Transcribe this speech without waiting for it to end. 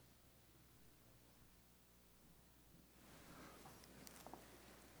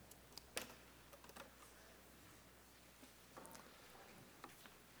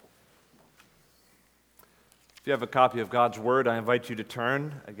If you have a copy of God's Word, I invite you to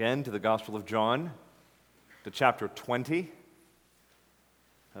turn again to the Gospel of John, to chapter 20.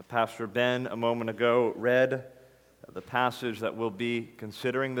 Pastor Ben, a moment ago, read the passage that we'll be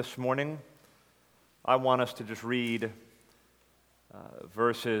considering this morning. I want us to just read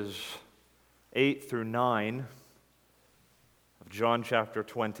verses 8 through 9 of John chapter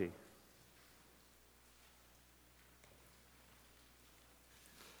 20.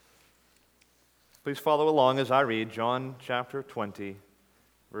 Please follow along as I read John chapter 20,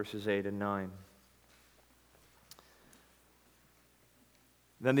 verses 8 and 9.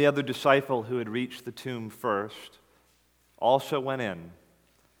 Then the other disciple who had reached the tomb first also went in,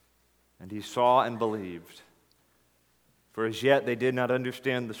 and he saw and believed. For as yet they did not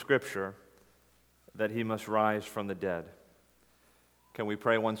understand the scripture that he must rise from the dead. Can we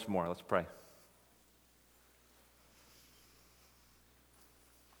pray once more? Let's pray.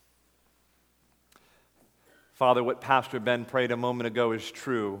 Father, what Pastor Ben prayed a moment ago is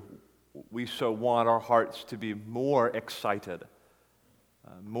true. We so want our hearts to be more excited,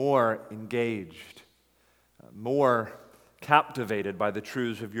 more engaged, more captivated by the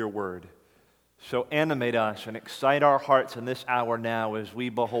truths of your word. So animate us and excite our hearts in this hour now as we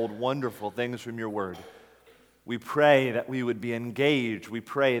behold wonderful things from your word. We pray that we would be engaged. We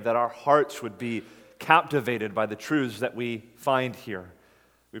pray that our hearts would be captivated by the truths that we find here.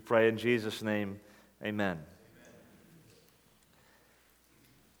 We pray in Jesus' name, amen.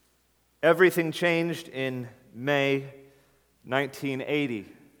 Everything changed in May 1980.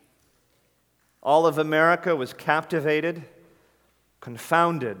 All of America was captivated,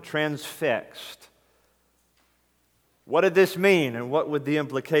 confounded, transfixed. What did this mean, and what would the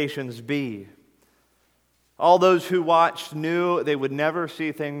implications be? All those who watched knew they would never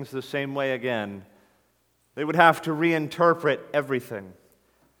see things the same way again. They would have to reinterpret everything.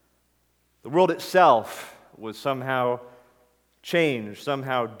 The world itself was somehow changed,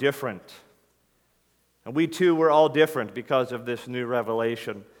 somehow different. And we too were all different because of this new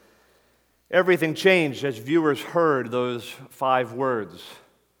revelation. Everything changed as viewers heard those 5 words.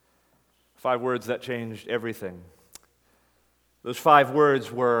 5 words that changed everything. Those 5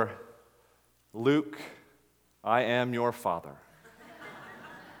 words were, Luke, I am your father.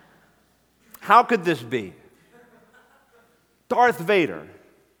 How could this be? Darth Vader,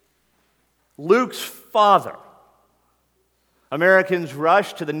 Luke's father. Americans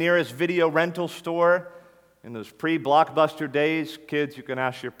rushed to the nearest video rental store in those pre-Blockbuster days. Kids, you can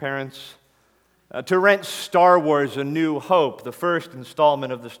ask your parents, to rent Star Wars: A New Hope, the first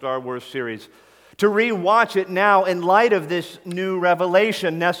installment of the Star Wars series. To rewatch it now in light of this new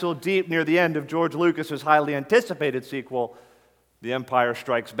revelation nestled deep near the end of George Lucas's highly anticipated sequel, The Empire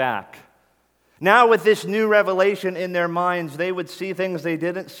Strikes Back. Now with this new revelation in their minds, they would see things they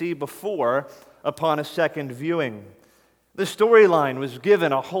didn't see before upon a second viewing. The storyline was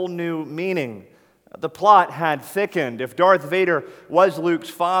given a whole new meaning. The plot had thickened. If Darth Vader was Luke's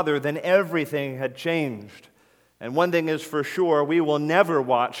father, then everything had changed. And one thing is for sure, we will never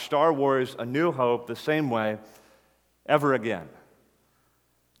watch Star Wars: A New Hope the same way ever again.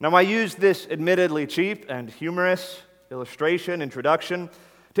 Now, I use this admittedly cheap and humorous introduction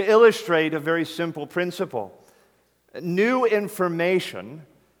to illustrate a very simple principle. New information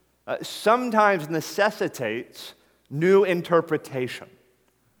sometimes necessitates new interpretation.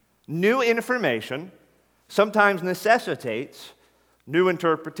 New information sometimes necessitates new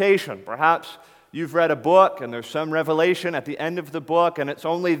interpretation. Perhaps you've read a book and there's some revelation at the end of the book, and it's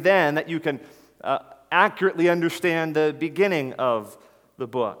only then that you can accurately understand the beginning of the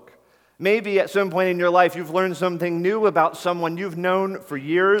book. Maybe at some point in your life you've learned something new about someone you've known for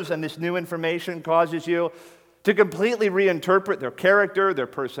years, and this new information causes you to completely reinterpret their character, their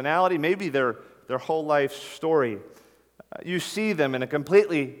personality, maybe their whole life story. You see them in a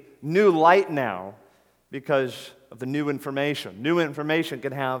completely new light now because of the new information. New information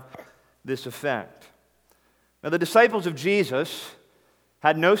can have this effect. Now, the disciples of Jesus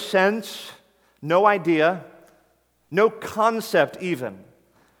had no sense, no idea, no concept even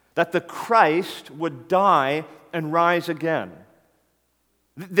that the Christ would die and rise again.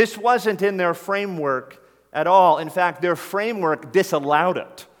 This wasn't in their framework at all. In fact, their framework disallowed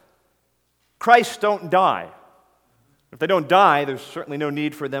it. Christs don't die. If they don't die, there's certainly no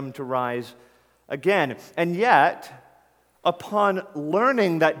need for them to rise again. And yet, upon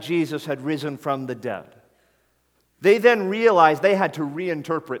learning that Jesus had risen from the dead, they then realized they had to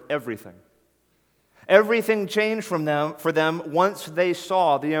reinterpret everything. Everything changed for them once they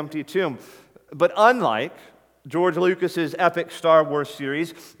saw the empty tomb. But unlike George Lucas's epic Star Wars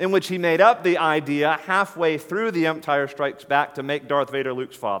series, in which he made up the idea halfway through The Empire Strikes Back to make Darth Vader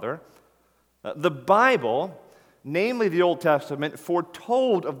Luke's father, the Bible namely the Old Testament,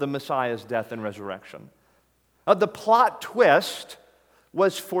 foretold of the Messiah's death and resurrection. The plot twist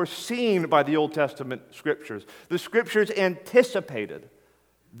was foreseen by the Old Testament scriptures. The scriptures anticipated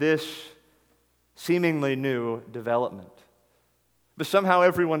this seemingly new development. But somehow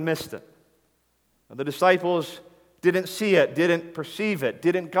everyone missed it. The disciples didn't see it, didn't perceive it,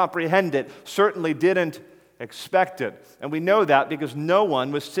 didn't comprehend it, certainly didn't expect it. And we know that because no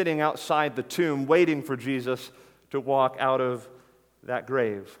one was sitting outside the tomb waiting for Jesus to walk out of that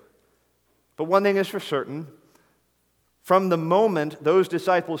grave. But one thing is for certain, from the moment those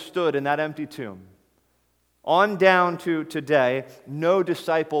disciples stood in that empty tomb, on down to today, no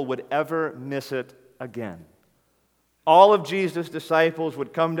disciple would ever miss it again. All of Jesus' disciples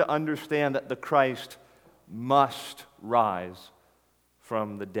would come to understand that the Christ must rise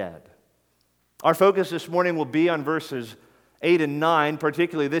from the dead. Our focus this morning will be on verses 8 and 9,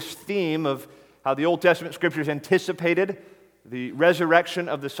 particularly this theme of how the Old Testament scriptures anticipated the resurrection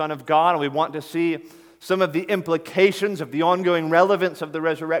of the Son of God, and we want to see some of the implications of the ongoing relevance of the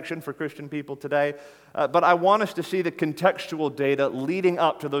resurrection for Christian people today. But I want us to see the contextual data leading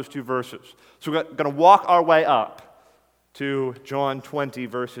up to those two verses. So we're going to walk our way up to John 20,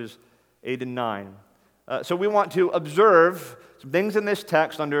 verses 8 and 9. So we want to observe some things in this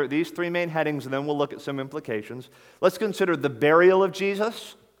text under these three main headings, and then we'll look at some implications. Let's consider the burial of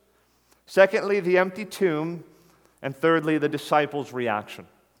Jesus. Secondly, the empty tomb. And thirdly, the disciples' reaction.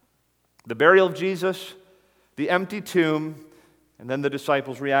 The burial of Jesus, the empty tomb, and then the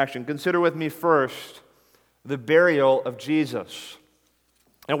disciples' reaction. Consider with me first the burial of Jesus.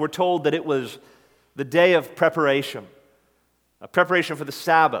 And we're told that it was the day of preparation, a preparation for the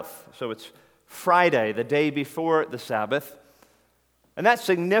Sabbath. So it's Friday, the day before the Sabbath. And that's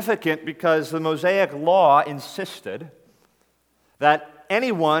significant because the Mosaic law insisted that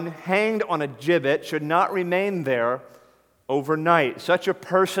anyone hanged on a gibbet should not remain there overnight. Such a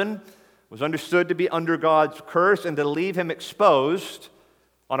person was understood to be under God's curse, and to leave him exposed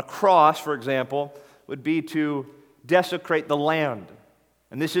on a cross, for example, would be to desecrate the land.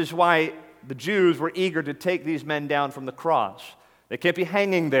 And this is why the Jews were eager to take these men down from the cross. They can't be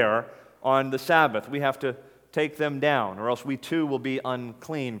hanging there on the Sabbath. We have to take them down, or else we too will be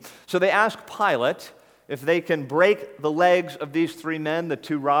unclean. So they ask Pilate if they can break the legs of these three men, the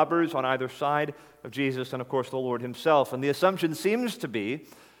two robbers on either side of Jesus, and of course the Lord himself. And the assumption seems to be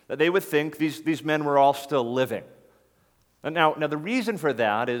that they would think these men were all still living. And now the reason for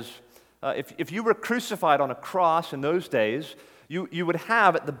that is if you were crucified on a cross in those days, you would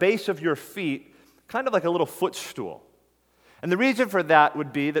have at the base of your feet kind of like a little footstool. And the reason for that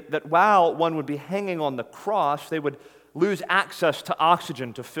would be that while one would be hanging on the cross, they would lose access to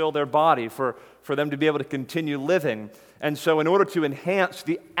oxygen to fill their body for them to be able to continue living. And so in order to enhance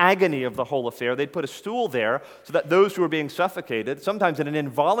the agony of the whole affair, they'd put a stool there so that those who were being suffocated, sometimes in an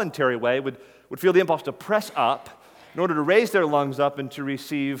involuntary way, would feel the impulse to press up in order to raise their lungs up and to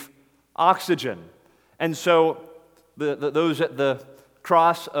receive oxygen. And so those at the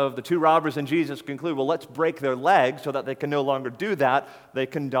cross of the two robbers and Jesus conclude, well, let's break their legs so that they can no longer do that. They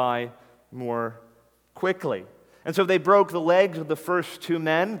can die more quickly. And so they broke the legs of the first two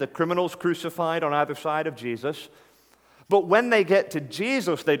men, the criminals crucified on either side of Jesus. But when they get to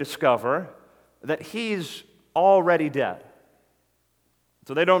Jesus, they discover that he's already dead.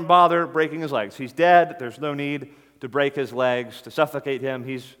 So they don't bother breaking his legs. He's dead. There's no need to break his legs, to suffocate him.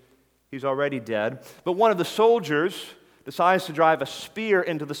 He's already dead. But one of the soldiers decides to drive a spear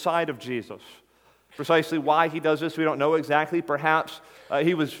into the side of Jesus. Precisely why he does this, we don't know exactly. Perhaps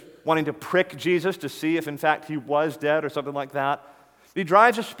he was wanting to prick Jesus to see if in fact he was dead or something like that. He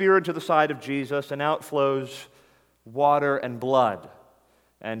drives a spear into the side of Jesus, and out flows water and blood.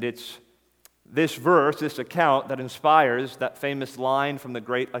 And it's this verse, this account, that inspires that famous line from the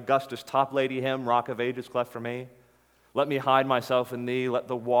great Augustus Toplady hymn, Rock of Ages, cleft for me. Let me hide myself in thee, let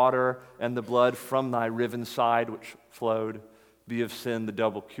the water and the blood from thy riven side which flowed be of sin the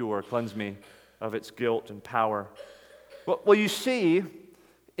double cure, cleanse me of its guilt and power. Well, you see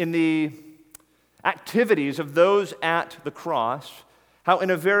in the activities of those at the cross how in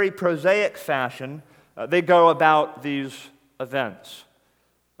a very prosaic fashion they go about these events.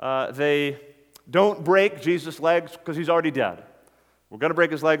 They don't break Jesus' legs because he's already dead. We're going to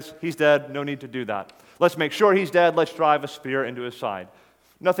break his legs. He's dead. No need to do that. Let's make sure he's dead. Let's drive a spear into his side.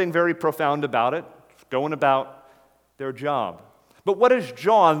 Nothing very profound about it. Just going about their job. But what does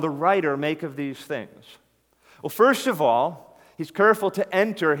John, the writer, make of these things? Well, first of all, he's careful to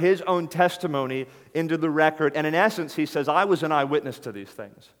enter his own testimony into the record. And in essence, he says, I was an eyewitness to these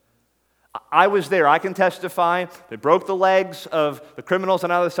things. I was there. I can testify. They broke the legs of the criminals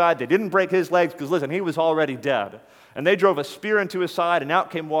on either side. They didn't break his legs because, listen, he was already dead. And they drove a spear into his side, and out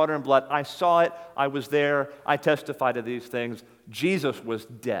came water and blood. I saw it. I was there. I testified to these things. Jesus was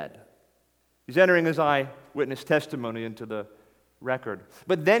dead. He's entering his eyewitness testimony into the record.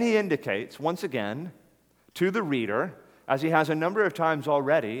 But then he indicates, once again, to the reader, as he has a number of times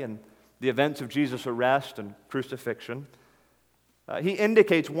already in the events of Jesus' arrest and crucifixion, he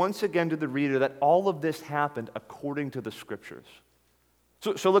indicates once again to the reader that all of this happened according to the Scriptures.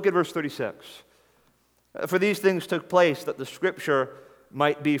 So look at verse 36. For these things took place that the Scripture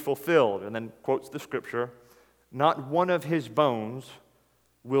might be fulfilled. And then quotes the Scripture, not one of his bones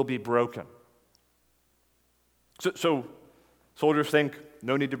will be broken. So soldiers think,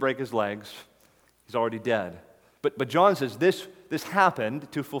 no need to break his legs. He's already dead. But John says this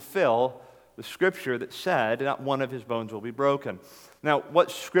happened to fulfill the Scripture that said not one of his bones will be broken. Now, what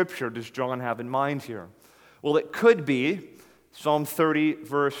Scripture does John have in mind here? Well, it could be Psalm 30,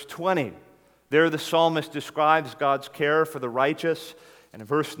 verse 20. There the psalmist describes God's care for the righteous. And in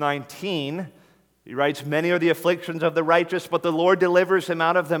verse 19, he writes, many are the afflictions of the righteous, but the Lord delivers him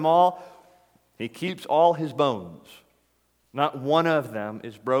out of them all. He keeps all his bones. Not one of them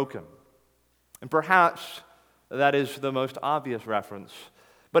is broken. And perhaps that is the most obvious reference.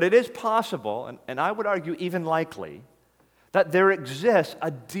 But it is possible, and I would argue even likely, that there exists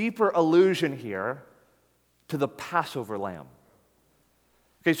a deeper allusion here to the Passover lamb.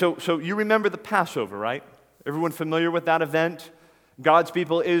 Okay, so you remember the Passover, right? Everyone familiar with that event? God's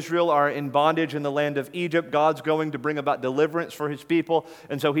people, Israel, are in bondage in the land of Egypt. God's going to bring about deliverance for his people.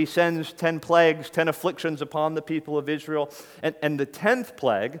 And so he sends 10 plagues, 10 afflictions upon the people of Israel. And the 10th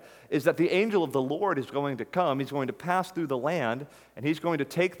plague is that the angel of the Lord is going to come. He's going to pass through the land, and he's going to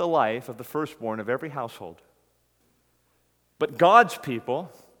take the life of the firstborn of every household. But God's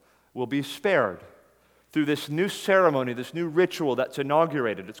people will be spared through this new ceremony, this new ritual that's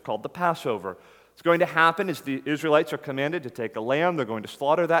inaugurated. It's called the Passover. What's going to happen is the Israelites are commanded to take a lamb. They're going to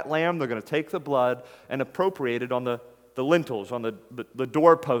slaughter that lamb. They're going to take the blood and appropriate it on the lintels, on the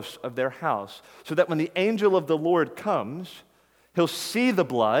doorposts of their house, so that when the angel of the Lord comes, he'll see the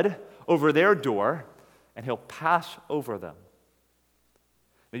blood over their door and he'll pass over them.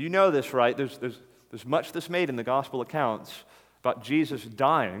 Now, you know this, right? There's much that's made in the gospel accounts about Jesus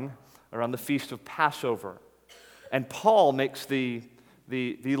dying around the feast of Passover. And Paul makes the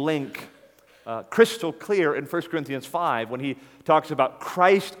link crystal clear in 1 Corinthians 5 when he talks about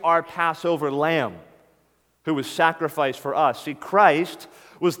Christ, our Passover lamb, who was sacrificed for us. See, Christ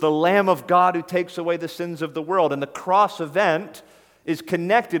was the Lamb of God who takes away the sins of the world. And the cross event is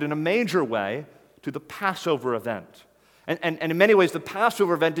connected in a major way to the Passover event. And in many ways, the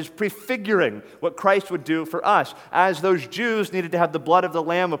Passover event is prefiguring what Christ would do for us. As those Jews needed to have the blood of the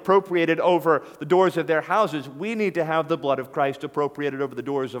Lamb appropriated over the doors of their houses, we need to have the blood of Christ appropriated over the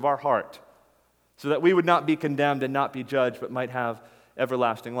doors of our heart, so that we would not be condemned and not be judged, but might have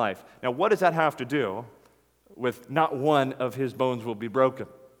everlasting life. Now, what does that have to do with not one of his bones will be broken?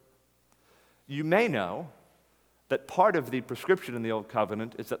 You may know that part of the prescription in the Old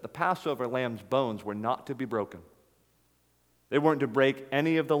Covenant is that the Passover lamb's bones were not to be broken. They weren't to break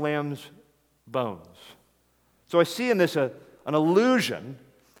any of the lamb's bones. So I see in this an allusion,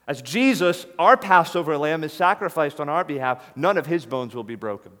 as Jesus, our Passover lamb, is sacrificed on our behalf, none of his bones will be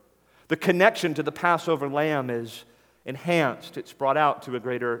broken. The connection to the Passover lamb is enhanced. It's brought out to a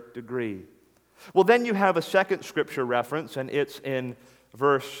greater degree. Well, then you have a second scripture reference, and it's in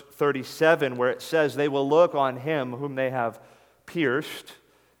verse 37, where it says, they will look on him whom they have pierced.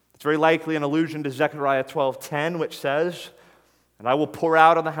 It's very likely an allusion to Zechariah 12:10, which says, and I will pour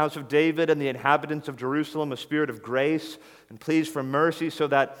out on the house of David and the inhabitants of Jerusalem a spirit of grace and pleas for mercy, so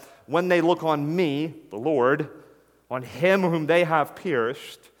that when they look on me, the Lord, on him whom they have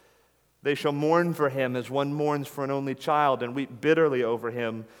pierced, they shall mourn for him as one mourns for an only child, and weep bitterly over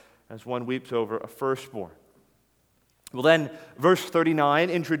him as one weeps over a firstborn. Well, then, verse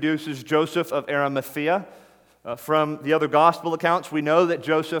 39 introduces Joseph of Arimathea. From the other gospel accounts, we know that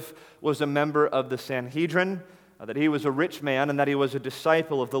Joseph was a member of the Sanhedrin, that he was a rich man, and that he was a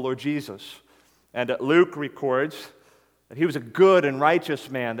disciple of the Lord Jesus. And Luke records that he was a good and righteous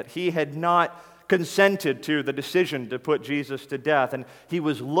man, that he had not consented to the decision to put Jesus to death, and he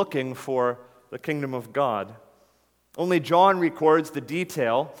was looking for the kingdom of God. Only John records the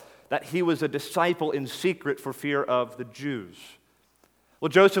detail that he was a disciple in secret for fear of the Jews. Well,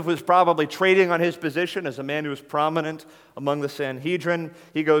 Joseph was probably trading on his position as a man who was prominent among the Sanhedrin.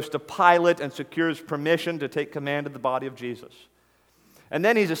 He goes to Pilate and secures permission to take command of the body of Jesus. And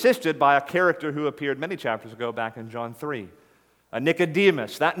then he's assisted by a character who appeared many chapters ago back in John 3,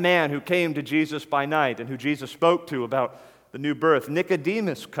 Nicodemus, that man who came to Jesus by night and who Jesus spoke to about the new birth.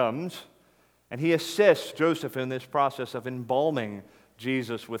 Nicodemus comes and he assists Joseph in this process of embalming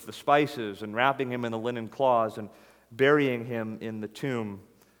Jesus with the spices and wrapping him in the linen cloths and burying him in the tomb.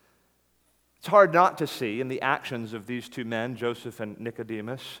 It's hard not to see in the actions of these two men, Joseph and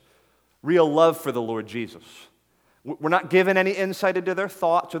Nicodemus, real love for the Lord Jesus. We're not given any insight into their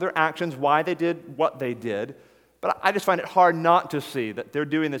thoughts or their actions, why they did what they did, but I just find it hard not to see that they're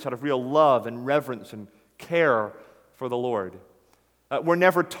doing this out of real love and reverence and care for the Lord. We're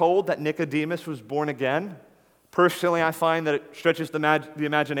never told that Nicodemus was born again. Personally, I find that it stretches the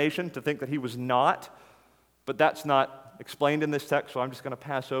imagination to think that he was not, but that's not explained in this text, so I'm just going to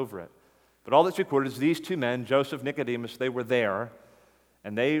pass over it. But all that's recorded is these two men, Joseph, Nicodemus, they were there,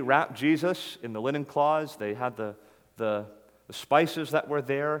 and they wrapped Jesus in the linen cloths. They had the spices that were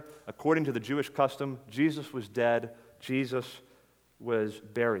there. According to the Jewish custom, Jesus was dead, Jesus was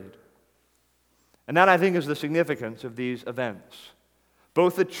buried. And that, I think, is the significance of these events.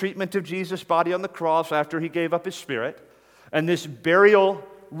 Both the treatment of Jesus' body on the cross after he gave up his spirit, and this burial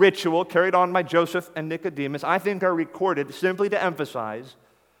ritual carried on by Joseph and Nicodemus, I think are recorded simply to emphasize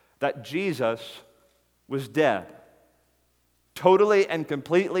that Jesus was dead. Totally and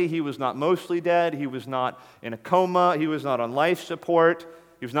completely, he was not mostly dead. He was not in a coma. He was not on life support.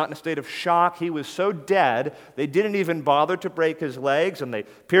 He was not in a state of shock. He was so dead, they didn't even bother to break his legs, and they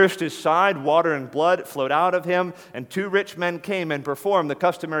pierced his side. Water and blood flowed out of him, and two rich men came and performed the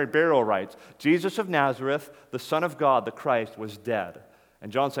customary burial rites. Jesus of Nazareth, the Son of God, the Christ, was dead.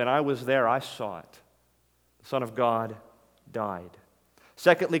 And John said, I was there, I saw it. The Son of God died.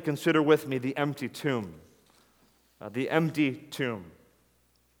 Secondly, consider with me the empty tomb. The empty tomb.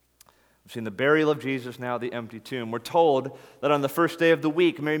 We've seen the burial of Jesus, now the empty tomb. We're told that on the first day of the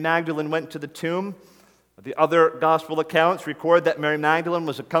week, Mary Magdalene went to the tomb. The other gospel accounts record that Mary Magdalene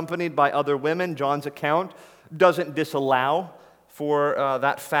was accompanied by other women. John's account doesn't disallow for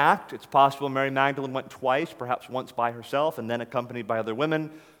that fact. It's possible Mary Magdalene went twice, perhaps once by herself and then accompanied by other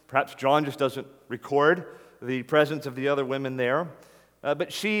women. Perhaps John just doesn't record the presence of the other women there.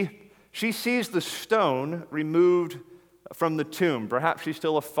 But she sees the stone removed from the tomb. Perhaps she's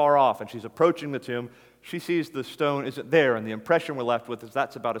still afar off and she's approaching the tomb. She sees the stone isn't there, and the impression we're left with is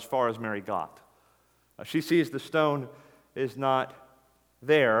that's about as far as Mary got. She sees the stone is not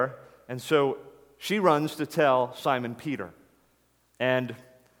there, and so she runs to tell Simon Peter. And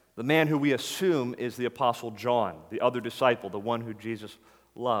the man who we assume is the Apostle John, the other disciple, the one who Jesus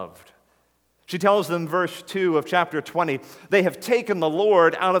loved. She tells them, verse 2 of chapter 20, they have taken the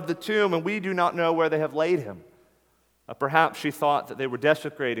Lord out of the tomb, and we do not know where they have laid him. Perhaps she thought that they were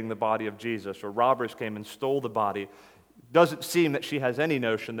desecrating the body of Jesus, or robbers came and stole the body. It doesn't seem that she has any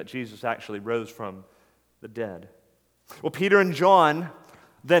notion that Jesus actually rose from the dead. Well, Peter and John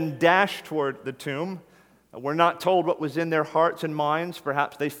then dash toward the tomb. We're not told what was in their hearts and minds.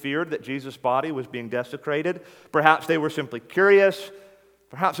 Perhaps they feared that Jesus' body was being desecrated. Perhaps they were simply curious.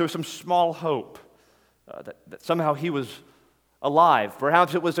 Perhaps there was some small hope that somehow he was alive.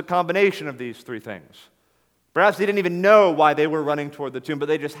 Perhaps it was a combination of these three things. Perhaps they didn't even know why they were running toward the tomb, but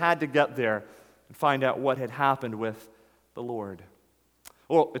they just had to get there and find out what had happened with the Lord.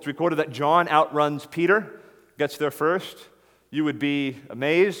 Well, it's recorded that John outruns Peter, gets there first. You would be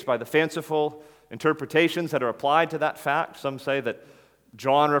amazed by the fanciful interpretations that are applied to that fact. Some say that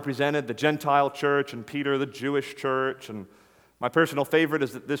John represented the Gentile church and Peter the Jewish church. And my personal favorite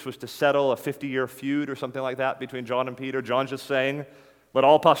is that this was to settle a 50-year feud or something like that between John and Peter. John's just saying, let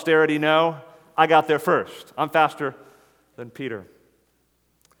all posterity know, I got there first. I'm faster than Peter.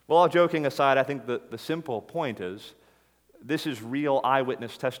 Well, all joking aside, I think the simple point is this is real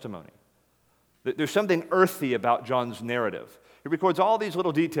eyewitness testimony. There's something earthy about John's narrative. He records all these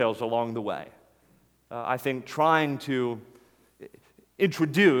little details along the way. I think trying to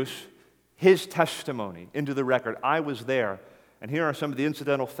introduce his testimony into the record. I was there, and here are some of the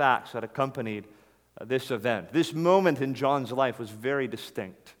incidental facts that accompanied this event. This moment in John's life was very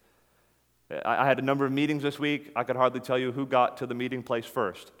distinct. I had a number of meetings this week. I could hardly tell you who got to the meeting place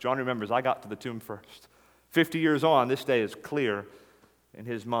first. John remembers, I got to the tomb first. 50 years on, this day is clear in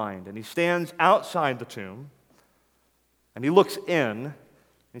his mind. And he stands outside the tomb, and he looks in, and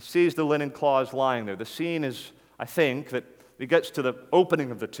he sees the linen cloths lying there. The scene is, I think, that he gets to the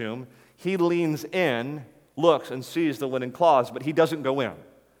opening of the tomb. He leans in, looks, and sees the linen cloths, but he doesn't go in.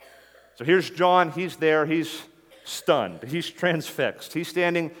 So here's John. He's there. He's stunned. He's transfixed. He's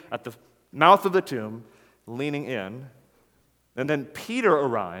standing at the mouth of the tomb, leaning in. And then Peter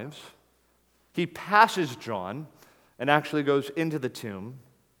arrives. He passes John and actually goes into the tomb.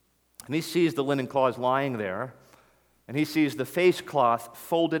 And he sees the linen cloths lying there. and he sees the face cloth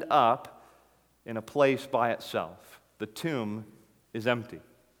folded up in a place by itself. The tomb is empty.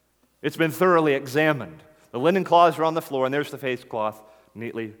 It's been thoroughly examined. The linen cloths are on the floor, and there's the face cloth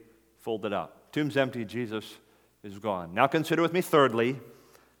neatly folded up. Tomb's empty, Jesus is gone. Now consider with me, thirdly,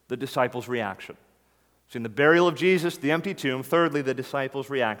 the disciples' reaction. So in the burial of Jesus, the empty tomb, thirdly, the disciples'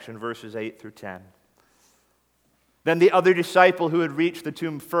 reaction, verses 8 through 10. Then the other disciple who had reached the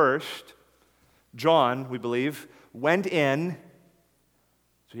tomb first, John, we believe, went in.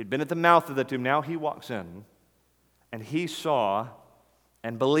 So he'd been at the mouth of the tomb. Now he walks in, and he saw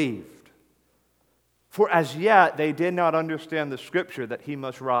and believed. For as yet they did not understand the scripture that he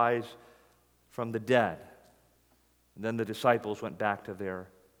must rise from the dead. And then the disciples went back to their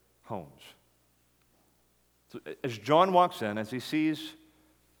homes. So as John walks in, as he sees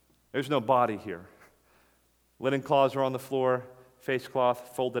there's no body here. Linen cloths are on the floor, face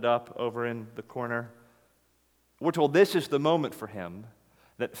cloth folded up over in the corner. We're told this is the moment for him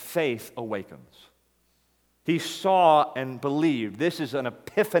that faith awakens. He saw and believed. This is an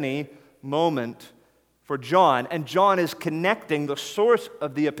epiphany moment for John, and John is connecting the source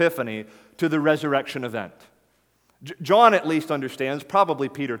of the epiphany to the resurrection event. John at least understands, probably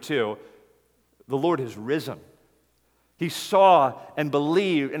Peter too, the Lord has risen. He saw and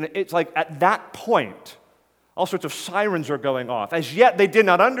believed, and it's like at that point, all sorts of sirens are going off. As yet, they did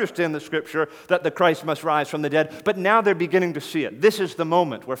not understand the scripture that the Christ must rise from the dead, but now they're beginning to see it. This is the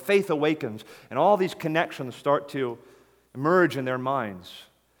moment where faith awakens, and all these connections start to emerge in their minds.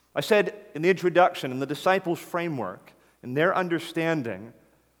 I said in the introduction, in the disciples' framework, in their understanding,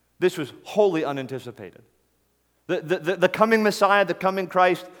 this was wholly unanticipated. The coming Messiah, the coming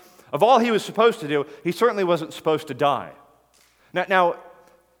Christ, of all he was supposed to do, he certainly wasn't supposed to die. Now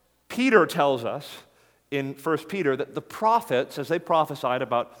Peter tells us in 1 Peter that the prophets, as they prophesied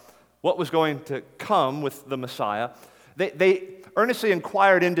about what was going to come with the Messiah, they earnestly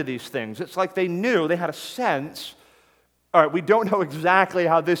inquired into these things. It's like they knew, they had a sense, all right, we don't know exactly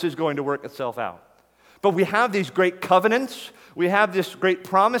how this is going to work itself out. But we have these great covenants. We have this great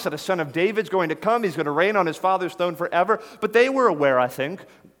promise that a son of David's going to come. He's going to reign on his father's throne forever. But they were aware, I think,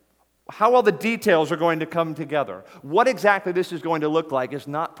 how all the details are going to come together. What exactly this is going to look like is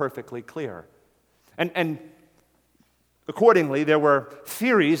not perfectly clear. And accordingly, there were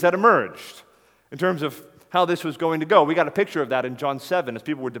theories that emerged in terms of how this was going to go. We got a picture of that in John 7 as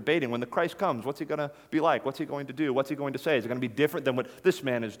people were debating, when the Christ comes, what's he going to be like? What's he going to do? What's he going to say? Is it going to be different than what this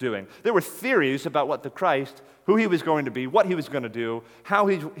man is doing? There were theories about what the Christ, who he was going to be, what he was going to do, how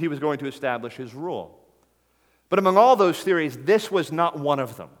he was going to establish his rule. But among all those theories, this was not one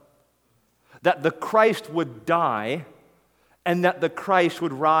of them. That the Christ would die and that the Christ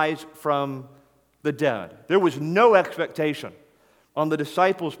would rise from the dead. There was no expectation on the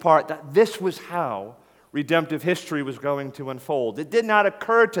disciples' part that this was how redemptive history was going to unfold. It did not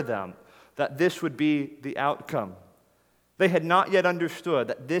occur to them that this would be the outcome. They had not yet understood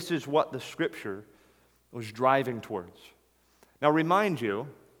that this is what the Scripture was driving towards. Now, remind you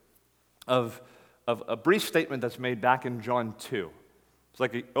of a brief statement that's made back in John 2. It's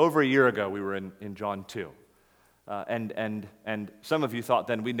like over a year ago we were in John 2. And some of you thought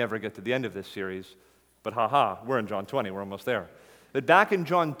then we'd never get to the end of this series, but we're in John 20, we're almost there. But back in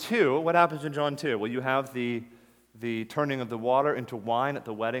John 2, what happens in John 2? Well, you have the turning of the water into wine at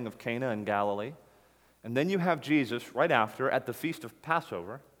the wedding of Cana in Galilee. And then you have Jesus right after, at the feast of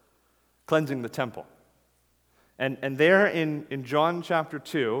Passover, cleansing the temple. And there in John chapter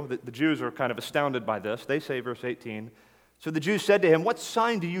 2, the Jews are kind of astounded by this. They say, verse 18, so the Jews said to him, what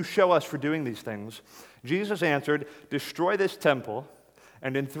sign do you show us for doing these things? Jesus answered, destroy this temple,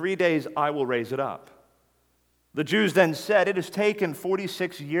 and in 3 days I will raise it up. The Jews then said, it has taken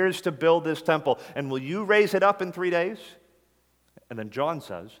 46 years to build this temple, and will you raise it up in 3 days? And then John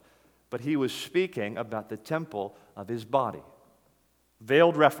says, but he was speaking about the temple of his body.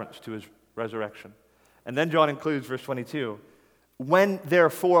 Veiled reference to his resurrection. And then John includes verse 22, when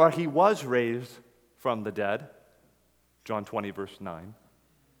therefore he was raised from the dead, John 20, verse 9,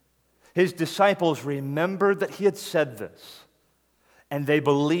 his disciples remembered that he had said this, and they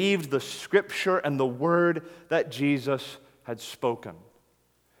believed the scripture and the word that Jesus had spoken.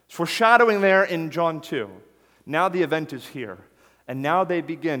 It's foreshadowing there in John 2. Now the event is here, and now they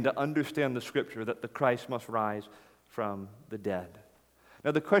begin to understand the scripture that the Christ must rise from the dead.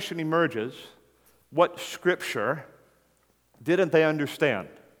 Now the question emerges, what scripture didn't they understand?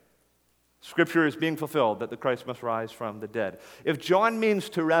 Scripture is being fulfilled that the Christ must rise from the dead. If John means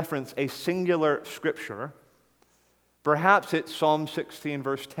to reference a singular scripture, perhaps it's Psalm 16,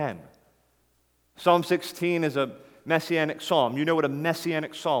 verse 10. Psalm 16 is a messianic psalm. You know what a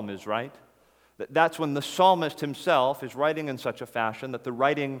messianic psalm is, right? That's when the psalmist himself is writing in such a fashion that the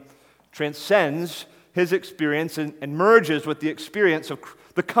writing transcends his experience and merges with the experience of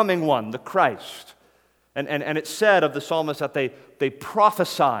the coming one, the Christ. And it's said of the psalmist that they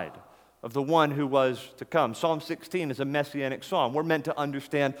prophesied of the one who was to come. Psalm 16 is a messianic psalm. We're meant to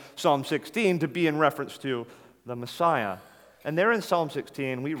understand Psalm 16 to be in reference to the Messiah. And there in Psalm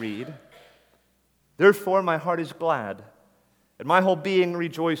 16 we read, "Therefore my heart is glad, and my whole being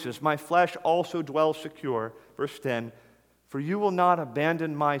rejoices. My flesh also dwells secure." Verse 10, "For you will not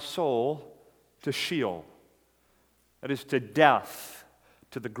abandon my soul to Sheol." That is, to death,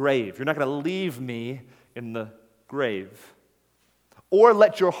 to the grave. You're not going to leave me in the grave. "Or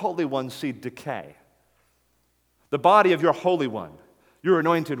let your Holy One see decay." The body of your Holy One, your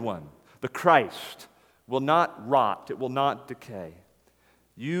anointed one, the Christ, will not rot, it will not decay.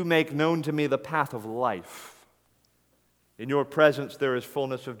 "You make known to me the path of life. In your presence there is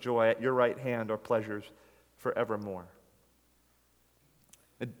fullness of joy. At your right hand are pleasures forevermore."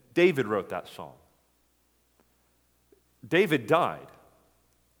 And David wrote that psalm. David died,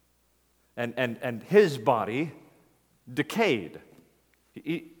 and his body decayed.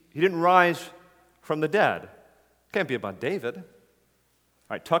 He didn't rise from the dead. Can't be about David. All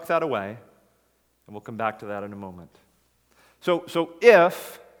right, tuck that away, and we'll come back to that in a moment. So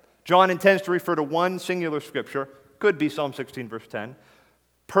if John intends to refer to one singular scripture, could be Psalm 16, verse 10,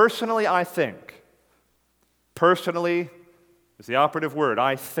 personally I think, personally is the operative word,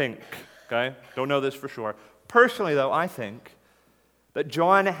 I think, okay? Don't know this for sure. Personally, though, I think that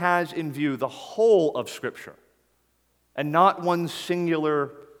John has in view the whole of Scripture and not one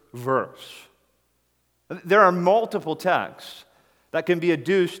singular verse. There are multiple texts that can be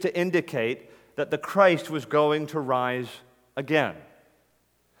adduced to indicate that the Christ was going to rise again.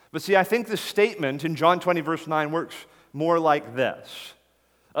 But see, I think the statement in John 20, verse 9 works more like this.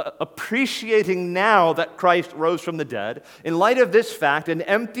 Appreciating now that Christ rose from the dead, in light of this fact, an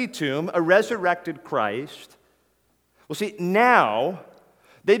empty tomb, a resurrected Christ. Well, see, now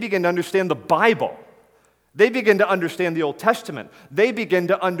they begin to understand the Bible. They begin to understand the Old Testament. They begin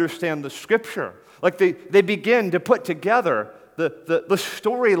to understand the Scripture. Like they begin to put together the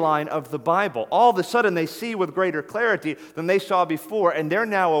storyline of the Bible. All of a sudden, they see with greater clarity than they saw before, and they're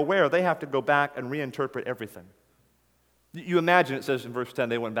now aware they have to go back and reinterpret everything. You imagine, it says in verse 10,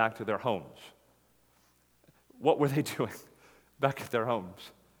 they went back to their homes. What were they doing back at their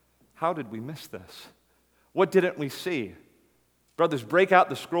homes? How did we miss this? What didn't we see? Brothers, break out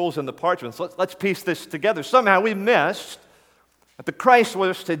the scrolls and the parchments. Let's piece this together. Somehow we missed that the Christ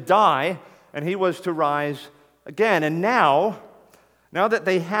was to die and he was to rise again. And now that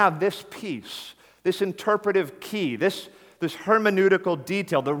they have this piece, this interpretive key, this hermeneutical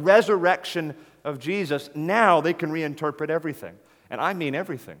detail, the resurrection of Jesus, now they can reinterpret everything. And I mean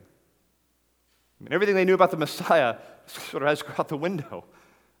everything. Everything they knew about the Messiah sort of has to go out the window.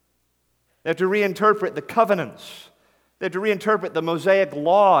 They have to reinterpret the covenants. They have to reinterpret the Mosaic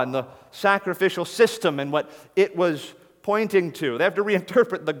law and the sacrificial system and what it was pointing to. They have to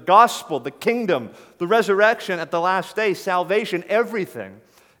reinterpret the gospel, the kingdom, the resurrection at the last day, salvation. Everything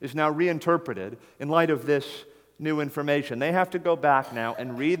is now reinterpreted in light of this new information. They have to go back now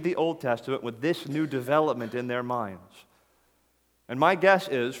and read the Old Testament with this new development in their minds. And my guess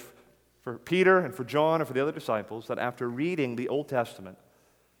is, for Peter and for John and for the other disciples, that after reading the Old Testament,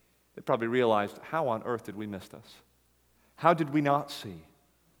 they probably realized, how on earth did we miss this? How did we not see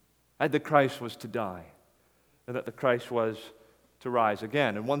that the Christ was to die and that the Christ was to rise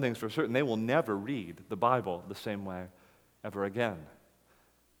again? And one thing's for certain, they will never read the Bible the same way ever again.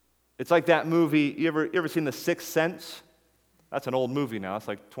 It's like that movie, you ever seen The Sixth Sense? That's an old movie now. It's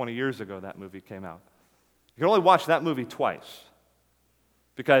like 20 years ago that movie came out. You can only watch that movie twice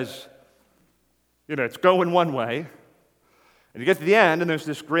because, it's going one way, and you get to the end and there's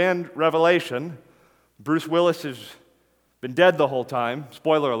this grand revelation. Bruce Willis has been dead the whole time,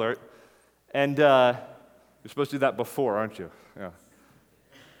 spoiler alert, and you're supposed to do that before, aren't you? Yeah.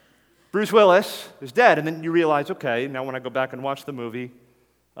 Bruce Willis is dead, and then you realize, okay, now when I go back and watch the movie,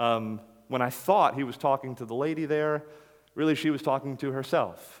 when I thought he was talking to the lady there, really she was talking to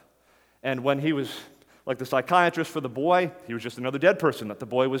herself. And when he was like the psychiatrist for the boy, he was just another dead person that the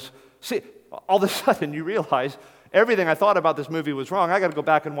boy was seeing. All of a sudden you realize everything I thought about this movie was wrong. I got to go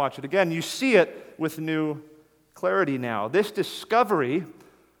back and watch it again. You see it with new clarity now. This discovery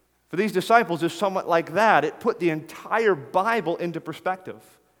for these disciples is somewhat like that. It put the entire Bible into perspective.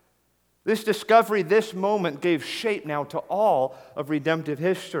 This discovery, this moment, gave shape now to all of redemptive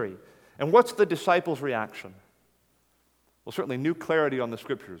history. And what's the disciples' reaction? Well, certainly new clarity on the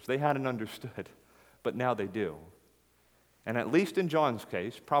Scriptures. They hadn't understood, but now they do. And at least in John's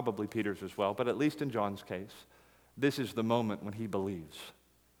case, probably Peter's as well, but at least in John's case, this is the moment when he believes.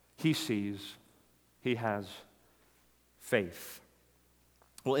 He sees, he has faith.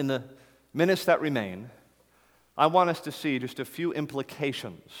 Well, in the minutes that remain, I want us to see just a few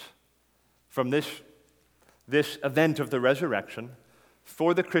implications from this event of the resurrection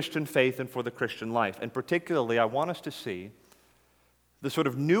for the Christian faith and for the Christian life. And particularly, I want us to see the sort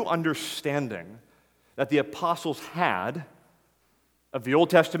of new understanding that the apostles had of the Old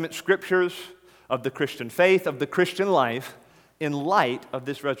Testament scriptures, of the Christian faith, of the Christian life, in light of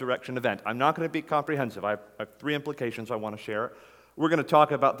this resurrection event. I'm not going to be comprehensive. I have three implications I want to share. We're going to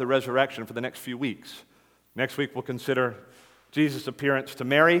talk about the resurrection for the next few weeks. Next week, we'll consider Jesus' appearance to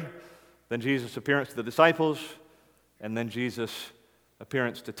Mary, then Jesus' appearance to the disciples, and then Jesus'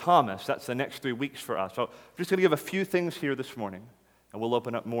 appearance to Thomas. That's the next 3 weeks for us. So I'm just going to give a few things here this morning, and we'll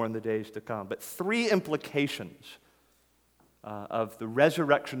open up more in the days to come. But three implications of the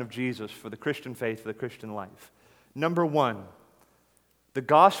resurrection of Jesus for the Christian faith, for the Christian life. Number one, the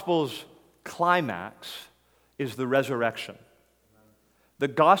gospel's climax is the resurrection. The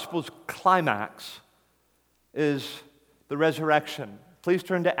gospel's climax is the resurrection. Please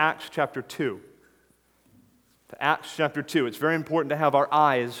turn to Acts chapter 2. To Acts chapter 2. It's very important to have our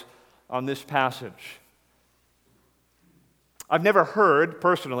eyes on this passage. I've never heard,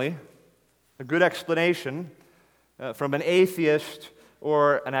 personally, a good explanation from an atheist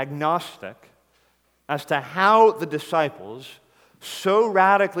or an agnostic as to how the disciples so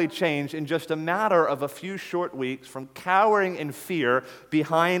radically changed in just a matter of a few short weeks from cowering in fear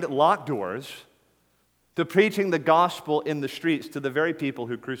behind locked doors to preaching the gospel in the streets to the very people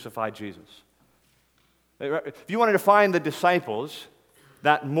who crucified Jesus. If you wanted to find the disciples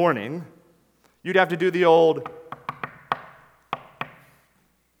that morning, you'd have to do the old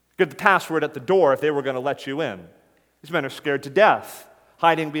get the password at the door if they were going to let you in. These men are scared to death,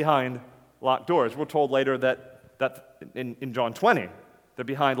 hiding behind locked doors. We're told later that in John 20, that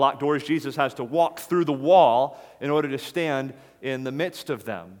behind locked doors, Jesus has to walk through the wall in order to stand in the midst of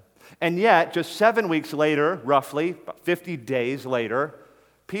them. And yet, just 7 weeks later, roughly, about 50 days later,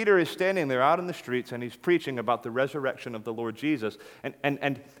 Peter is standing there out in the streets and he's preaching about the resurrection of the Lord Jesus.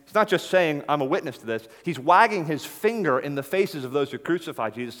 And he's not just saying, I'm a witness to this. He's wagging his finger in the faces of those who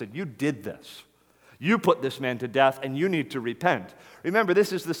crucified Jesus and said, you did this. You put this man to death and you need to repent. Remember,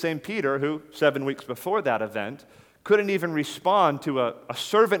 this is the same Peter who, 7 weeks before that event, couldn't even respond to a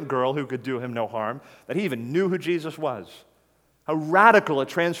servant girl who could do him no harm, that he even knew who Jesus was. How radical a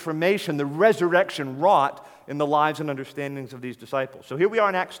transformation the resurrection wrought in the lives and understandings of these disciples. So here we are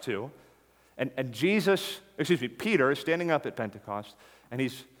in Acts 2, and Peter is standing up at Pentecost, and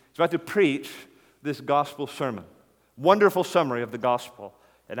he's about to preach this gospel sermon. Wonderful summary of the gospel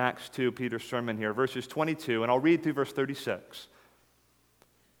in Acts 2, Peter's sermon here, verses 22, and I'll read through verse 36.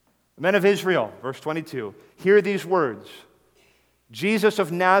 Men of Israel, verse 22, hear these words. Jesus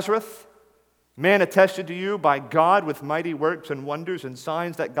of Nazareth, man attested to you by God with mighty works and wonders and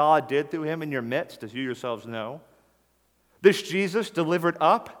signs that God did through him in your midst, as you yourselves know. This Jesus delivered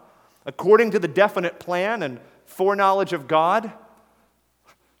up according to the definite plan and foreknowledge of God.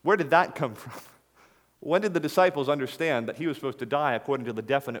 Where did that come from? When did the disciples understand that he was supposed to die according to the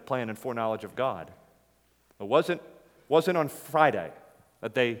definite plan and foreknowledge of God? It wasn't on Friday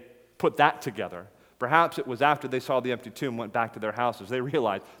that they put that together. Perhaps it was after they saw the empty tomb, went back to their houses. They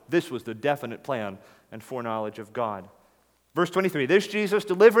realized this was the definite plan and foreknowledge of God. Verse 23, this Jesus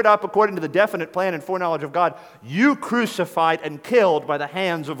delivered up according to the definite plan and foreknowledge of God, you crucified and killed by the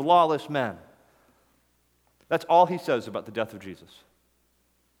hands of lawless men. That's all he says about the death of Jesus.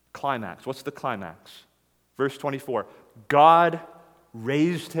 Climax. What's the climax? Verse 24, God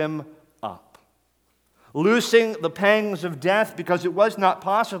raised him up, loosing the pangs of death because it was not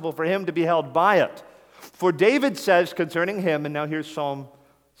possible for him to be held by it. For David says concerning him, and now here's Psalm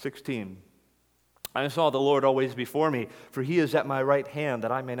 16, I saw the Lord always before me, for he is at my right hand,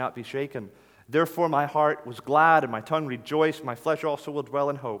 that I may not be shaken. Therefore my heart was glad, and my tongue rejoiced, my flesh also will dwell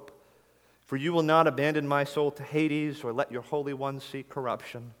in hope. For you will not abandon my soul to Hades, or let your Holy One see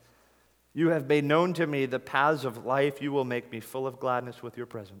corruption. You have made known to me the paths of life. You will make me full of gladness with your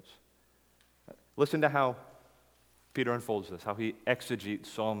presence. Listen to how Peter unfolds this, how he exegetes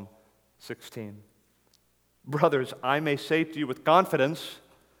Psalm 16. Brothers, I may say to you with confidence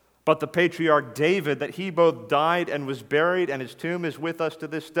about the patriarch David that he both died and was buried, and his tomb is with us to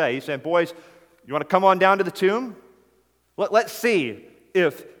this day. He's saying, boys, you want to come on down to the tomb? Let's see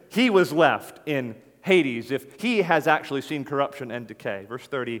if he was left in Hades, if he has actually seen corruption and decay. Verse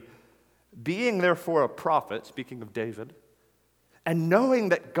 30, being therefore a prophet, speaking of David, And knowing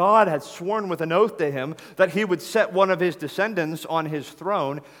that God had sworn with an oath to him that he would set one of his descendants on his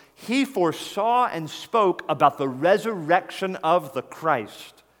throne, he foresaw and spoke about the resurrection of the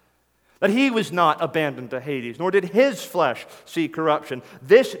Christ. That he was not abandoned to Hades, nor did his flesh see corruption.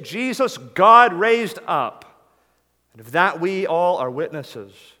 This Jesus God raised up, and of that we all are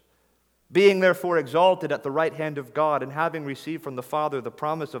witnesses. Being therefore exalted at the right hand of God, and having received from the Father the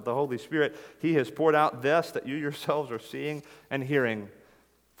promise of the Holy Spirit, he has poured out this that you yourselves are seeing and hearing.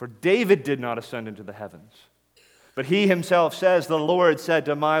 For David did not ascend into the heavens, but he himself says, the Lord said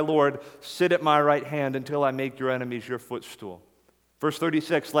to my Lord, sit at my right hand until I make your enemies your footstool. Verse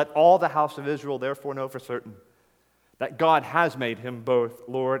 36, let all the house of Israel therefore know for certain that God has made him both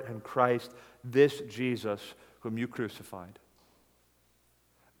Lord and Christ, this Jesus whom you crucified.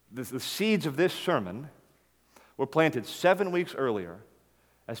 The seeds of this sermon were planted 7 weeks earlier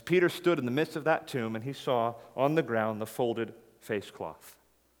as Peter stood in the midst of that tomb and he saw on the ground the folded face cloth.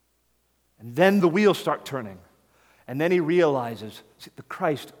 And then the wheels start turning. And then he realizes, see, the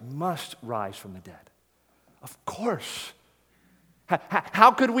Christ must rise from the dead. Of course.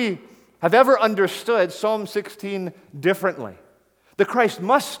 How could we have ever understood Psalm 16 differently? The Christ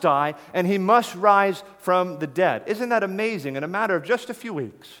must die, and he must rise from the dead. Isn't that amazing? In a matter of just a few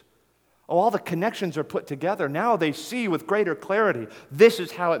weeks, all the connections are put together. Now they see with greater clarity, this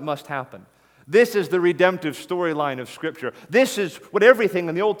is how it must happen. This is the redemptive storyline of Scripture. This is what everything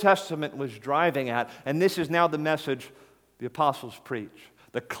in the Old Testament was driving at, and this is now the message the apostles preach.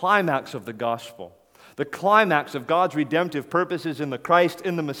 The climax of the gospel, the climax of God's redemptive purposes in the Christ,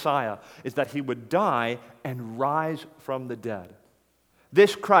 in the Messiah, is that he would die and rise from the dead.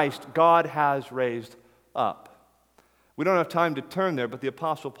 This Christ God has raised up. We don't have time to turn there, but the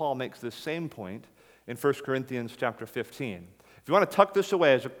Apostle Paul makes this same point in 1 Corinthians chapter 15. If you want to tuck this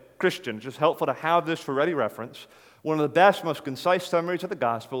away as a Christian, it's just helpful to have this for ready reference. One of the best, most concise summaries of the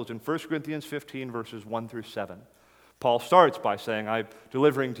gospel is in 1 Corinthians 15, verses 1 through 7. Paul starts by saying, I'm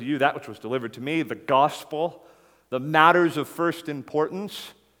delivering to you that which was delivered to me, the gospel, the matters of first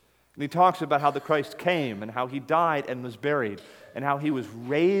importance. And he talks about how the Christ came and how he died and was buried and how he was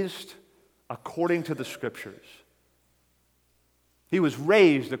raised according to the Scriptures. He was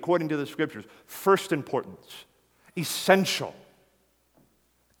raised according to the Scriptures. First importance, essential,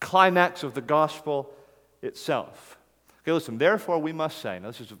 climax of the gospel itself. Okay, listen, therefore we must say, now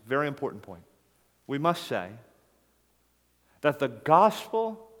this is a very important point, we must say that the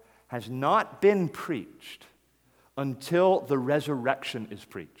gospel has not been preached until the resurrection is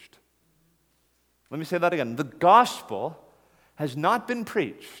preached. Let me say that again. The gospel has not been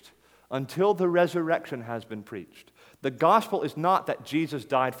preached until the resurrection has been preached. The gospel is not that Jesus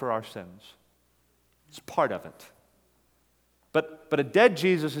died for our sins. It's part of it. But a dead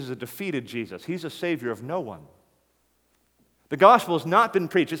Jesus is a defeated Jesus. He's a savior of no one. The gospel has not been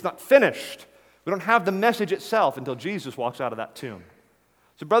preached. It's not finished. We don't have the message itself until Jesus walks out of that tomb.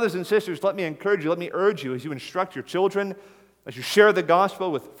 So brothers and sisters, let me encourage you, let me urge you as you instruct your children, as you share the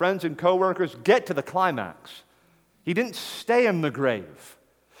gospel with friends and coworkers, get to the climax. He didn't stay in the grave.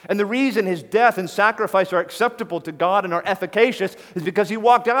 And the reason his death and sacrifice are acceptable to God and are efficacious is because he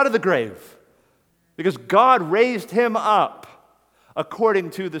walked out of the grave. Because God raised him up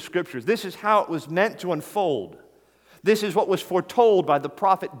according to the Scriptures. This is how it was meant to unfold. This is what was foretold by the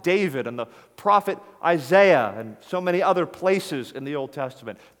prophet David and the prophet Isaiah and so many other places in the Old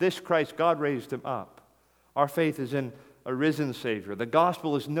Testament. This Christ, God raised him up. Our faith is in a risen Savior. The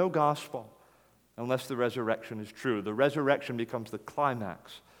gospel is no gospel unless the resurrection is true. The resurrection becomes the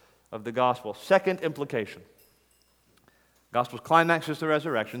climax of the gospel. Second implication. Gospel's climax is the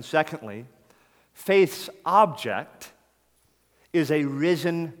resurrection. Secondly, faith's object is a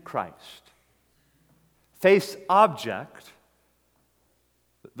risen Christ. Faith's object,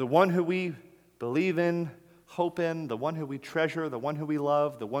 the one who we believe in, hope in, the one who we treasure, the one who we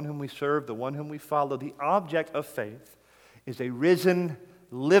love, the one whom we serve, the one whom we follow, the object of faith is a risen,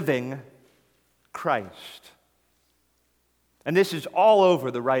 living Christ. And this is all over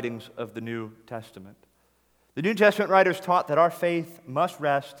the writings of the New Testament. The New Testament writers taught that our faith must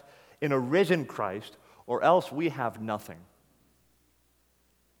rest in a risen Christ, or else we have nothing.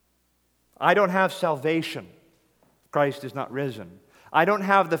 I don't have salvation. Christ is not risen. I don't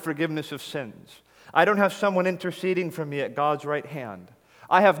have the forgiveness of sins. I don't have someone interceding for me at God's right hand.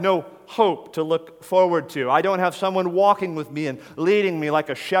 I have no hope to look forward to. I don't have someone walking with me and leading me like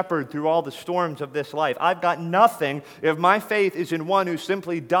a shepherd through all the storms of this life. I've got nothing if my faith is in one who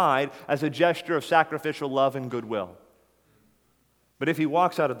simply died as a gesture of sacrificial love and goodwill. But if he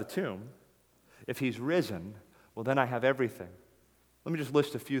walks out of the tomb, if he's risen, well, then I have everything. Let me just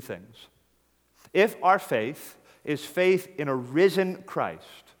list a few things. If our faith is faith in a risen Christ,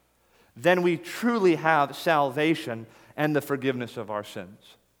 then we truly have salvation and the forgiveness of our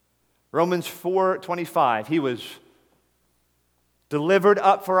sins. Romans 4:25, he was delivered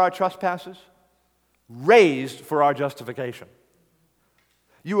up for our trespasses, raised for our justification.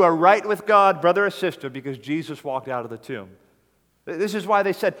 You are right with God, brother or sister, because Jesus walked out of the tomb. This is why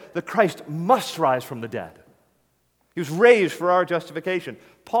they said the Christ must rise from the dead. He was raised for our justification.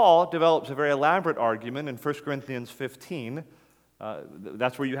 Paul develops a very elaborate argument in 1 Corinthians 15.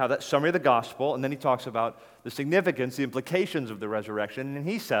 That's where you have that summary of the gospel, and then he talks about the significance, the implications of the resurrection. And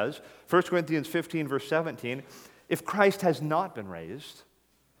he says, 1 Corinthians 15, verse 17, if Christ has not been raised,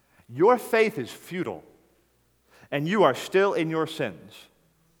 your faith is futile, and you are still in your sins.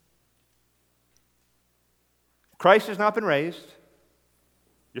 Christ has not been raised,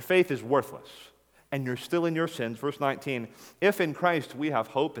 your faith is worthless, and you're still in your sins. Verse 19, if in Christ we have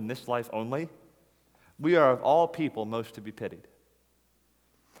hope in this life only, we are of all people most to be pitied.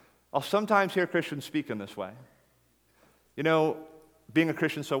 I'll sometimes hear Christians speak in this way. You know, being a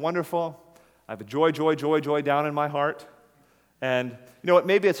Christian is so wonderful. I have a joy down in my heart. And you know what,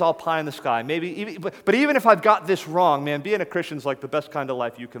 maybe it's all pie in the sky. But even if I've got this wrong, man, being a Christian is like the best kind of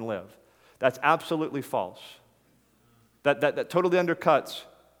life you can live. That's absolutely false. That totally undercuts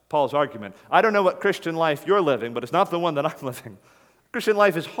Paul's argument. I don't know what Christian life you're living, but it's not the one that I'm living. Christian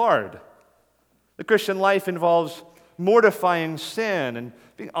life is hard. The Christian life involves mortifying sin and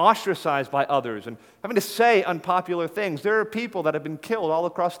being ostracized by others and having to say unpopular things. There are people that have been killed all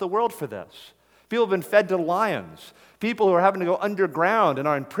across the world for this. People have been fed to lions. People who are having to go underground and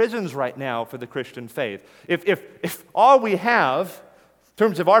are in prisons right now for the Christian faith. If all we have in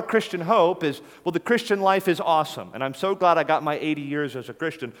terms of our Christian hope is, well, the Christian life is awesome, and I'm so glad I got my 80 years as a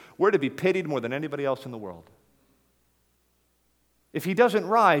Christian, we're to be pitied more than anybody else in the world. If he doesn't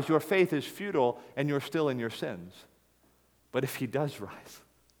rise, your faith is futile and you're still in your sins. But if he does rise,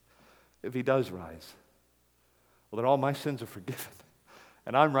 well, then all my sins are forgiven,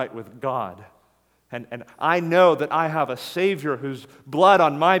 and I'm right with God. And I know that I have a Savior whose blood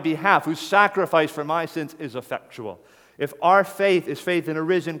on my behalf, whose sacrifice for my sins is effectual. If our faith is faith in a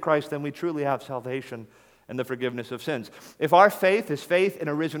risen Christ, then we truly have salvation and the forgiveness of sins. If our faith is faith in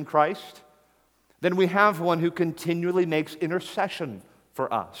a risen Christ, then we have one who continually makes intercession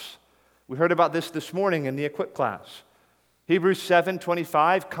for us. We heard about this morning in the Equip class. Hebrews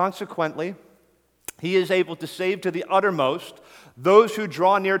 7:25, consequently, he is able to save to the uttermost those who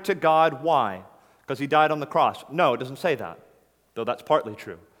draw near to God. Why? Because he died on the cross. No, it doesn't say that, though that's partly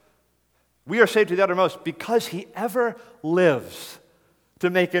true. We are saved to the uttermost because he ever lives to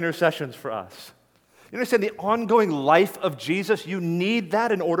make intercessions for us. You understand the ongoing life of Jesus? You need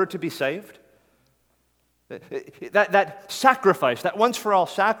that in order to be saved. That sacrifice, that once-for-all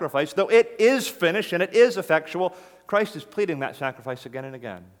sacrifice, though it is finished and it is effectual, Christ is pleading that sacrifice again and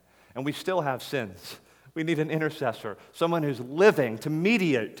again. And we still have sins. We need an intercessor, someone who's living to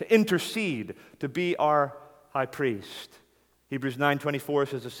mediate, to intercede, to be our high priest. Hebrews 9:24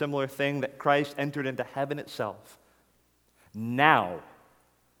 says a similar thing, that Christ entered into heaven itself. Now,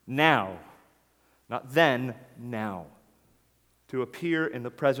 not then, now, to appear in the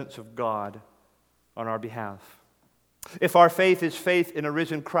presence of God on our behalf. If our faith is faith in a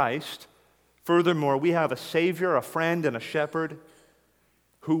risen Christ, furthermore, we have a Savior, a friend, and a shepherd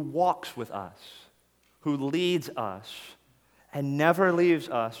who walks with us, who leads us, and never leaves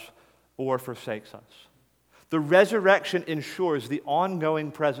us or forsakes us. The resurrection ensures the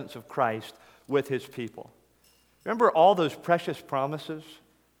ongoing presence of Christ with his people. Remember all those precious promises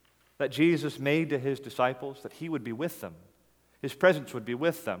that Jesus made to his disciples, that he would be with them. His presence would be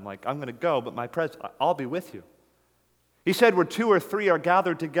with them. Like, I'm going to go, but I'll be with you. He said, where 2 or 3 are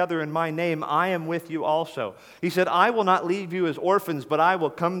gathered together in my name, I am with you also. He said, I will not leave you as orphans, but I will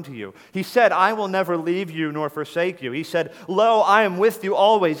come to you. He said, I will never leave you nor forsake you. He said, lo, I am with you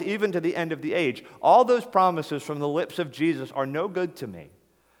always, even to the end of the age. All those promises from the lips of Jesus are no good to me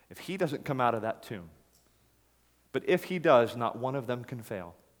if he doesn't come out of that tomb. But if he does, not one of them can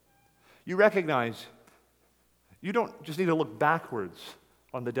fail. You recognize, you don't just need to look backwards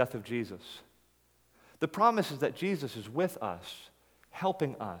on the death of Jesus. The promise is that Jesus is with us,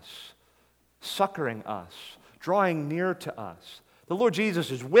 helping us, succoring us, drawing near to us. The Lord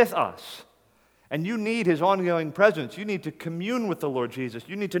Jesus is with us, and you need his ongoing presence. You need to commune with the Lord Jesus.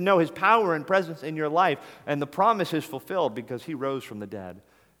 You need to know his power and presence in your life, and the promise is fulfilled because he rose from the dead,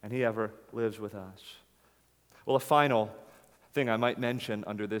 and he ever lives with us. Well, a final thing I might mention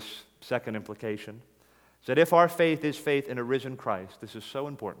under this second implication is that if our faith is faith in a risen Christ, this is so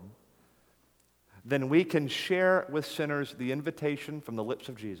important, then we can share with sinners the invitation from the lips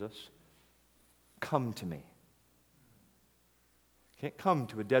of Jesus, come to me. You can't come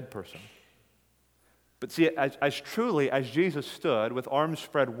to a dead person. But see, as truly as Jesus stood with arms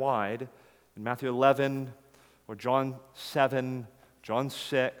spread wide in Matthew 11 or John 7, John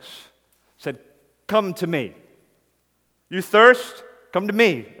 6, said, "Come to me. You thirst? Come to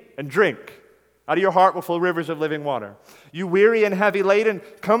me and drink. Out of your heart will flow rivers of living water. You weary and heavy laden,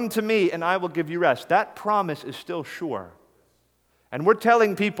 come to me and I will give you rest." That promise is still sure. And we're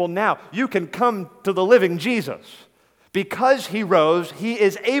telling people now, you can come to the living Jesus. Because he rose, he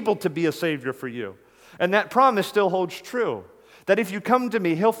is able to be a Savior for you. And that promise still holds true. That if you come to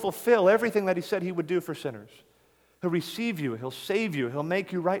me, he'll fulfill everything that he said he would do for sinners. He'll receive you, he'll save you, he'll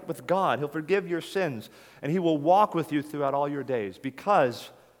make you right with God, he'll forgive your sins, and he will walk with you throughout all your days.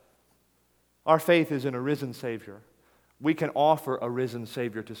 Because our faith is in a risen Savior, we can offer a risen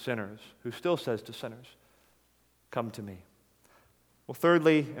Savior to sinners who still says to sinners, "Come to me." Well,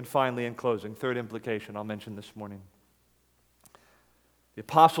 thirdly and finally in closing, third implication I'll mention this morning. The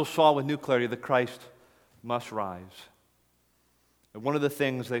apostles saw with new clarity that Christ must rise. And one of the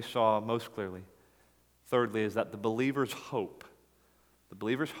things they saw most clearly, thirdly, is that the believer's hope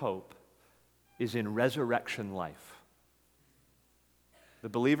is in resurrection life. The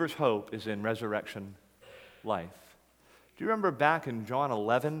believer's hope is in resurrection life. Do you remember back in John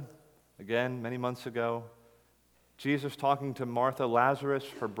 11, again, many months ago, Jesus talking to Martha, Lazarus,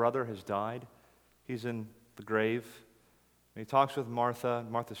 her brother has died. He's in the grave. And he talks with Martha,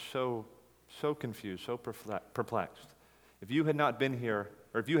 and Martha's so confused, so perplexed. If you had not been here,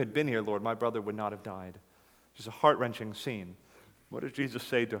 or if you had been here, Lord, my brother would not have died. It's a heart-wrenching scene. What does Jesus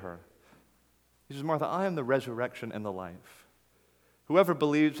say to her? He says, "Martha, I am the resurrection and the life. Whoever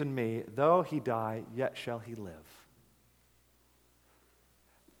believes in me, though he die, yet shall he live."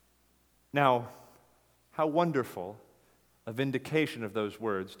 Now, how wonderful a vindication of those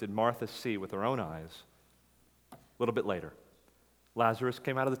words did Martha see with her own eyes a little bit later. Lazarus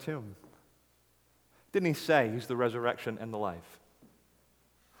came out of the tomb. Didn't he say he's the resurrection and the life?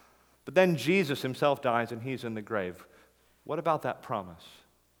 But then Jesus himself dies and he's in the grave. What about that promise?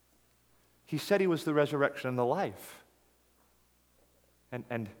 He said he was the resurrection and the life.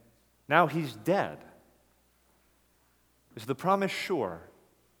 And now he's dead. Is the promise sure?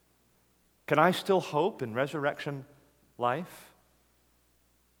 Can I still hope in resurrection life?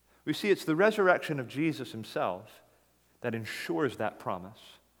 We see it's the resurrection of Jesus himself that ensures that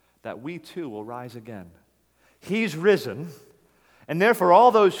promise, that we too will rise again. He's risen, and therefore all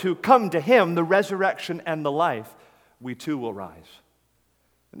those who come to him, the resurrection and the life, we too will rise.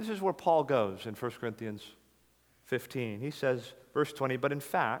 And this is where Paul goes in 1 Corinthians 15. He says, verse 20, "But in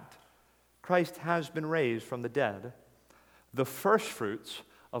fact, Christ has been raised from the dead, the firstfruits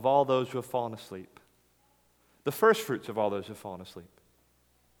of all those who have fallen asleep." The firstfruits of all those who have fallen asleep.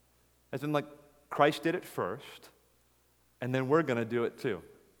 As in, like, Christ did it first, and then we're going to do it too.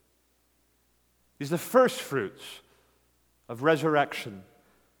 He's the firstfruits of resurrection.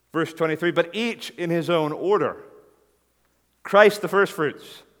 Verse 23, "But each in his own order. Christ the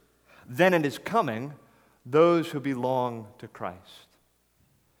firstfruits. Then it is coming, those who belong to Christ."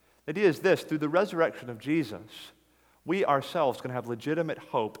 The idea is this: through the resurrection of Jesus, we ourselves can have legitimate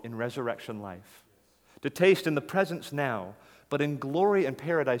hope in resurrection life. To taste in the presence now, but in glory and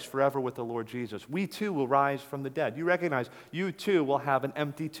paradise forever with the Lord Jesus. We too will rise from the dead. You recognize you too will have an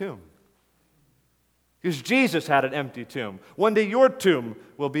empty tomb. Because Jesus had an empty tomb. One day your tomb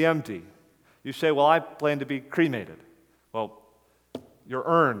will be empty. You say, "Well, I plan to be cremated." Well, your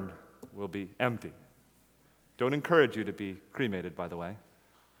urn will be empty. Don't encourage you to be cremated, by the way.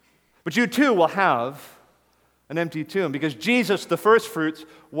 But you too will have an empty tomb because Jesus, the firstfruits,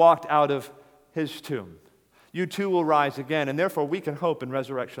 walked out of his tomb. You too will rise again, and therefore we can hope in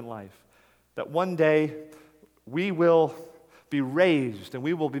resurrection life that one day we will be raised and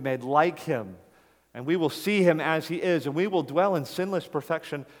we will be made like him, and we will see him as he is, and we will dwell in sinless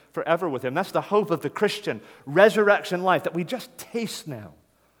perfection forever with him. That's the hope of the Christian, resurrection life that we just taste now,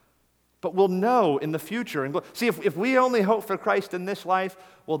 but we'll know in the future. And see, if we only hope for Christ in this life,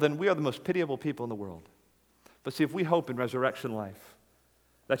 well, then we are the most pitiable people in the world. But see, if we hope in resurrection life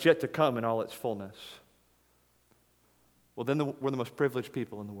that's yet to come in all its fullness, well, then we're the most privileged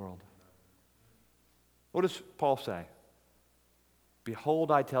people in the world. What does Paul say?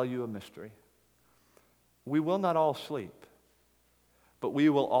 "Behold, I tell you a mystery. We will not all sleep, but we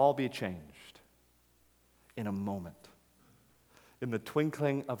will all be changed in a moment, in the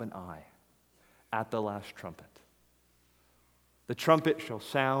twinkling of an eye, at the last trumpet. The trumpet shall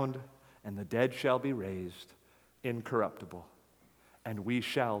sound, and the dead shall be raised incorruptible, and we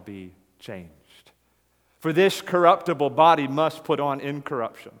shall be changed. For this corruptible body must put on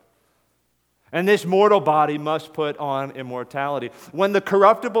incorruption, And this mortal body must put on immortality. When the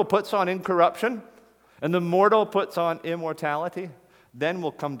corruptible puts on incorruption, and the mortal puts on immortality, then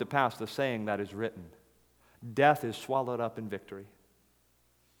will come to pass the saying that is written, death is swallowed up in victory.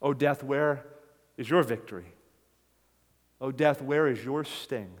 O death, where is your victory? O death, where is your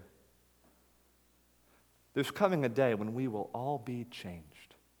sting? There's coming a day when we will all be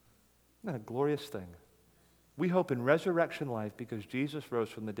changed. Isn't that a glorious thing? We hope in resurrection life because Jesus rose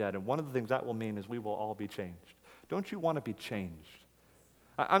from the dead, and one of the things that will mean is we will all be changed. Don't you want to be changed?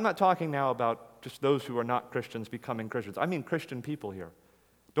 I'm not talking now about just those who are not Christians becoming Christians. I mean Christian people here.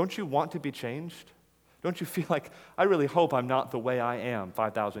 Don't you want to be changed? Don't you feel like, I really hope I'm not the way I am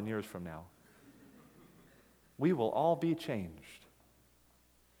 5,000 years from now? We will all be changed.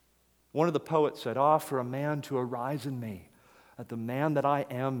 One of the poets said, for a man to arise in me, that the man that I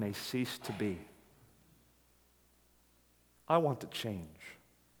am may cease to be. I want to change.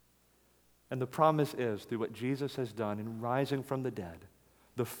 And the promise is, through what Jesus has done in rising from the dead,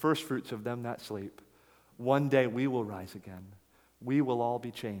 the first fruits of them that sleep, one day we will rise again. We will all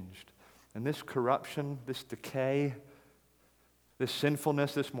be changed. And this corruption, this decay, this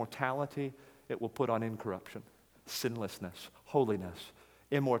sinfulness, this mortality, it will put on incorruption, sinlessness, holiness,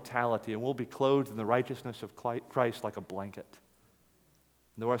 immortality, and we'll be clothed in the righteousness of Christ like a blanket.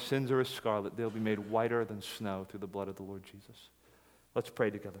 And though our sins are as scarlet, they'll be made whiter than snow through the blood of the Lord Jesus. Let's pray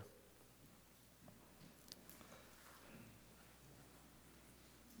together.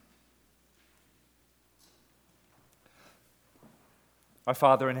 Our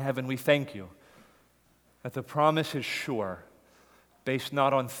Father in heaven, we thank you that the promise is sure, based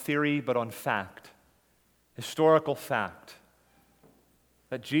not on theory but on fact, historical fact,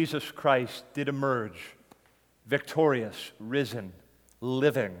 that Jesus Christ did emerge victorious, risen,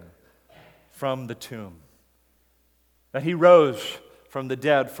 living from the tomb, that he rose from the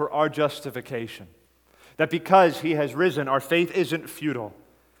dead for our justification, that because he has risen, our faith isn't futile,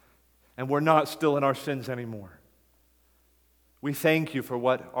 and we're not still in our sins anymore. We thank you for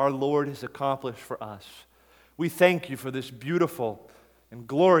what our Lord has accomplished for us. We thank you for this beautiful and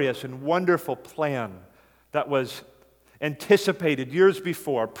glorious and wonderful plan that was anticipated years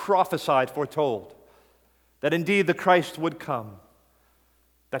before, prophesied, foretold, that indeed the Christ would come,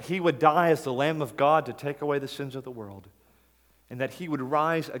 that he would die as the Lamb of God to take away the sins of the world, and that he would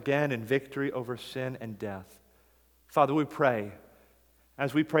rise again in victory over sin and death. Father, we pray,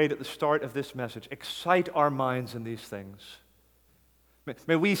 as we prayed at the start of this message, excite our minds in these things.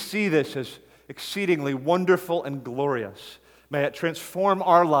 May we see this as exceedingly wonderful and glorious. May it transform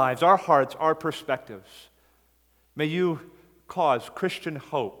our lives, our hearts, our perspectives. May you cause Christian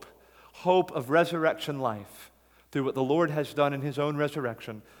hope, hope of resurrection life, through what the Lord has done in his own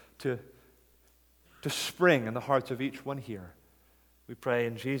resurrection, to spring in the hearts of each one here. We pray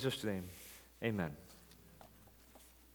in Jesus' name, amen.